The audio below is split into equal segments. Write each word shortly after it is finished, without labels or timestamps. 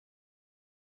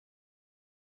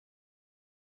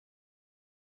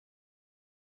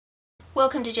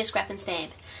Welcome to Just Scrap and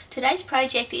Stamp. Today's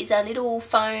project is a little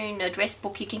phone address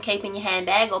book you can keep in your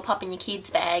handbag or pop in your kids'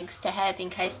 bags to have in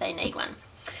case they need one.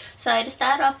 So to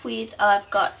start off with, I've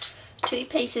got 2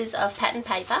 pieces of pattern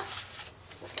paper,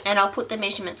 and I'll put the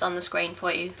measurements on the screen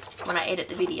for you when I edit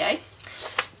the video.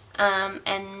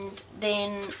 And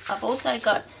then I've also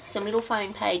got some little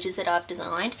phone pages that I've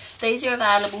designed. These are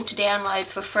available to download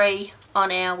for free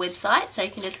on our website, so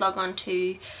you can just log on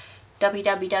to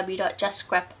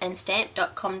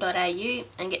www.justscrapandstamp.com.au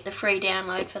and get the free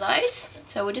download for those.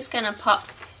 So we're just going to pop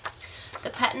the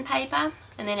pattern paper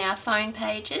and then our phone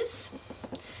pages.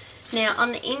 Now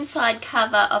on the inside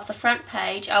cover of the front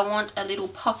page I want a little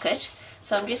pocket,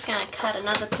 so I'm just going to cut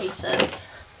another piece of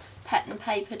pattern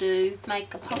paper to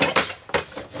make a pocket.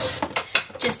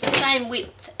 Just the same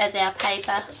width as our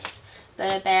paper,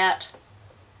 but about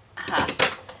half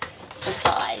the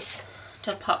size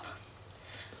to pop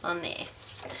on there.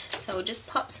 So we'll just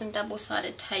pop some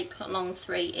double-sided tape along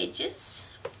 3 edges.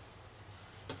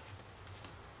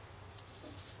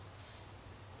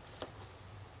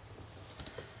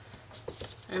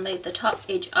 And leave the top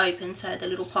edge open so the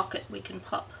little pocket we can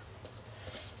pop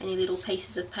any little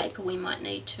pieces of paper we might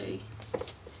need to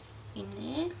in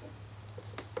there.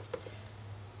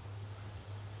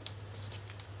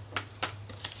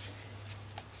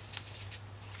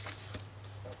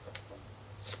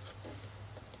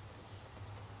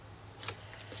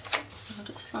 I'll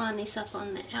just line this up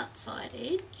on the outside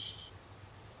edge.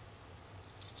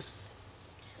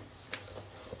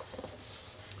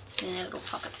 And our little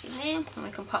pockets in there, and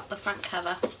we can pop the front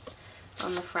cover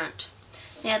on the front.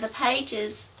 Now the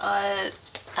pages are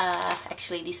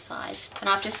actually this size, and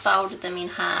I've just folded them in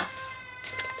half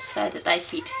so that they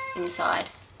fit inside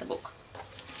the book.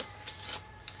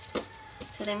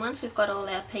 So then once we've got all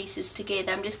our pieces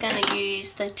together, I'm just going to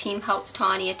use the Tim Holtz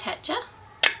Tiny Attacher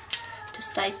to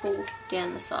staple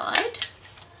down the side.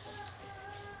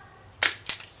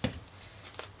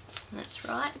 That's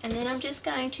right, and then I'm just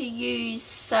going to use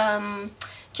some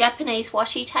Japanese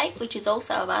washi tape, which is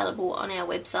also available on our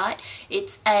website.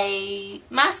 It's a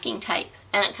masking tape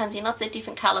and it comes in lots of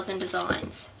different colours and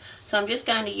designs. So I'm just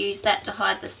going to use that to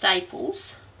hide the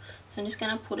staples. So I'm just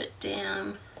going to put it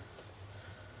down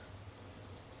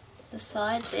the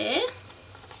side there.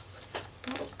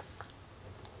 Oops.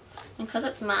 And because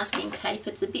it's masking tape,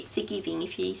 it's a bit forgiving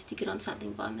if you stick it on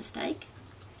something by mistake.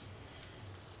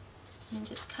 And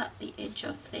just cut the edge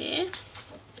off there.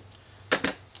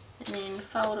 And then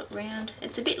fold it round.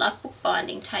 It's a bit like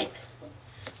bookbinding tape,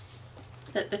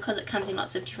 but because it comes in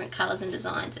lots of different colours and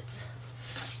designs, it's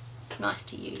nice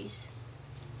to use.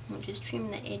 We'll just trim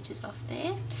the edges off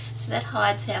there. So that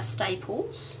hides our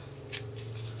staples.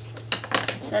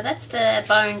 So that's the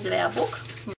bones of our book.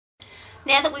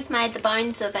 Now that we've made the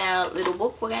bones of our little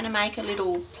book, we're going to make a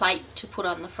little plate to put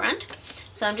on the front.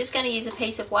 So I'm just going to use a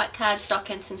piece of white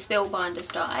cardstock and some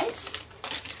Spellbinders dies.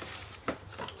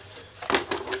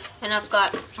 And I've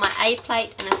got my A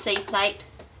plate and a C plate,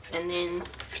 and then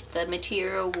the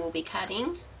material we'll be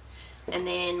cutting, and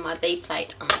then my B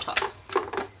plate on the top.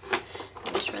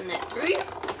 I'll just run that through.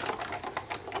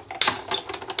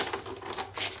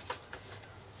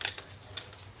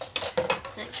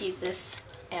 That gives us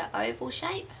our oval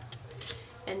shape,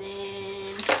 and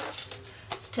then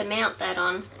to mount that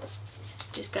on,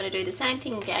 just got to do the same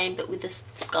thing again but with the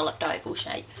scalloped oval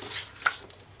shape.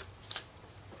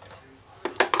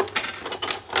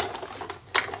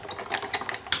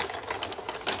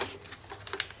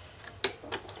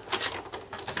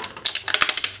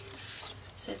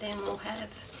 So then we'll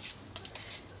have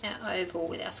our oval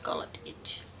with our scalloped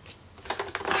edge.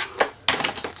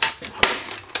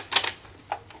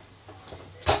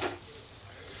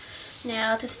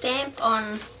 Now to stamp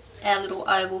on our little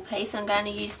oval piece, I'm going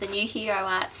to use the new Hero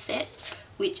Art set,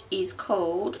 which is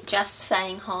called Just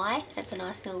Saying Hi. It's a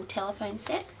nice little telephone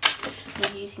set.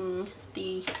 We're using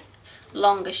the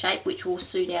longer shape, which will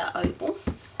suit our oval.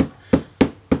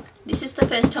 This is the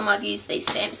first time I've used these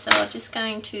stamps, so I'm just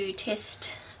going to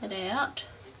test it out.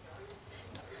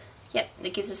 Yep,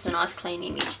 it gives us a nice clean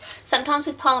image. Sometimes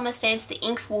with polymer stamps the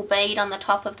inks will bead on the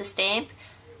top of the stamp,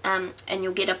 and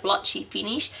you'll get a blotchy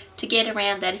finish. To get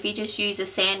around that, if you just use a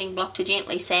sanding block to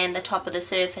gently sand the top of the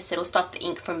surface, it'll stop the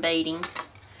ink from beading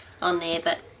on there,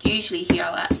 but usually Hero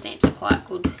Art stamps are quite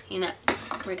good in that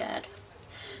regard.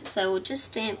 So we'll just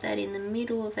stamp that in the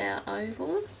middle of our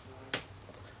oval.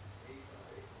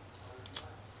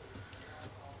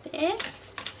 There.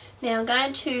 Now I'm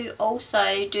going to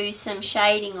also do some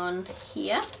shading on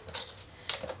here.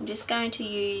 I'm just going to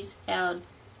use our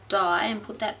die and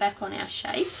put that back on our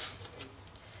shape.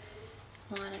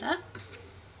 Line it up.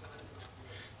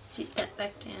 Sit that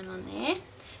back down on there,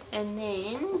 and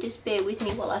then just bear with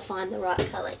me while I find the right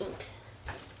colour ink.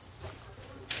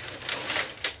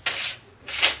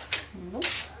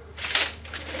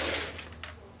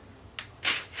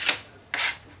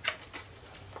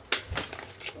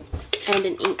 And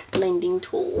an ink blending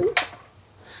tool.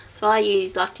 So I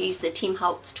like to use the Tim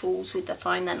Holtz tools with the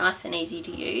foam. They're nice and easy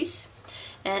to use.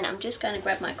 And I'm just going to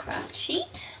grab my craft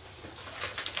sheet.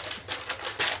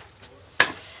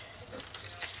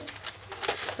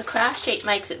 The craft sheet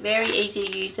makes it very easy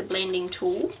to use the blending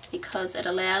tool because it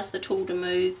allows the tool to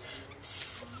move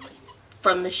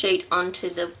from the sheet onto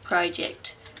the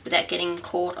project without getting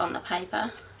caught on the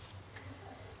paper.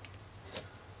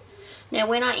 Now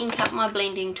when I ink up my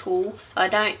blending tool, I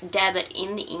don't dab it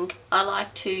in the ink. I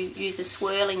like to use a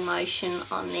swirling motion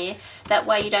on there. That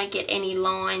way you don't get any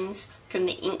lines from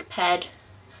the ink pad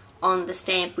on the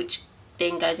stamp, which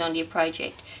then goes onto your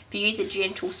project. If you use a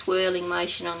gentle swirling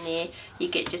motion on there, you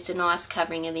get just a nice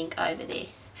covering of ink over there.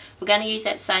 We're going to use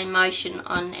that same motion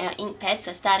on our ink pad,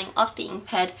 so starting off the ink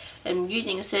pad and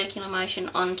using a circular motion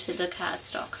onto the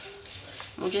cardstock.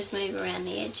 We'll just move around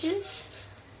the edges.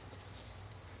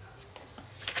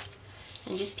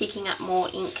 And just picking up more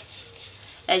ink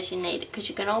as you need it, because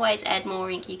you can always add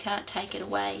more ink, you can't take it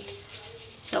away.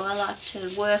 So I like to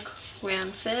work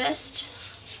around first.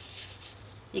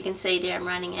 You can see there I'm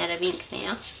running out of ink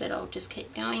now, but I'll just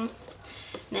keep going.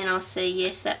 And then I'll see,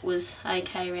 yes, that was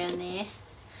okay around there.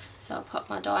 So I'll pop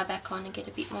my die back on and get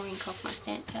a bit more ink off my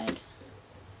stamp pad.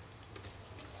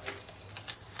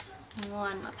 And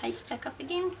line my paper back up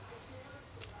again.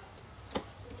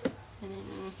 And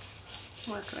then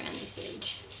work around this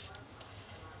edge.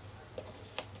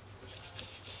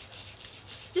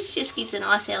 This just gives a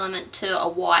nice element to a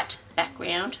white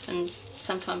background, and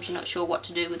sometimes you're not sure what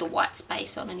to do with a white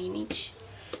space on an image.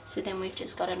 So then we've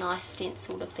just got a nice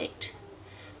stenciled effect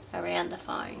around the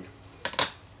phone.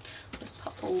 Just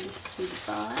pop all this to the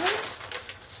side.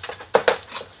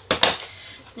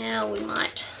 Now we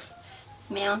might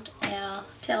mount our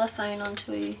telephone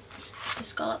onto the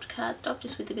scalloped cardstock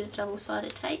just with a bit of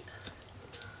double-sided tape.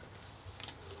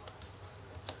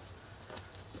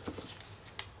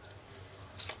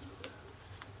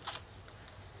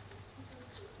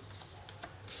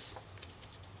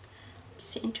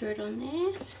 Center it on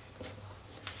there,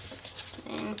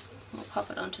 and we'll pop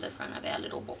it onto the front of our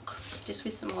little book just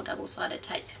with some more double-sided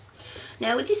tape.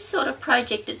 Now with this sort of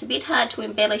project, it's a bit hard to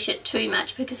embellish it too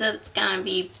much because it's going to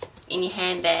be in your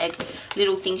handbag.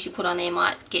 Little things you put on there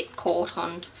might get caught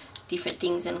on different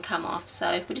things and come off, so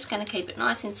we're just going to keep it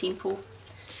nice and simple.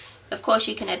 Of course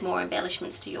you can add more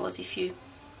embellishments to yours if you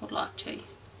would like to.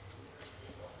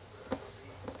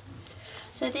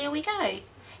 So there we go,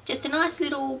 just a nice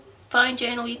little phone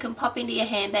journal you can pop into your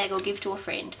handbag or give to a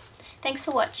friend. Thanks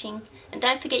for watching, and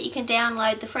don't forget you can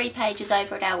download the free pages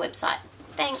over at our website.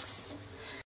 Thanks!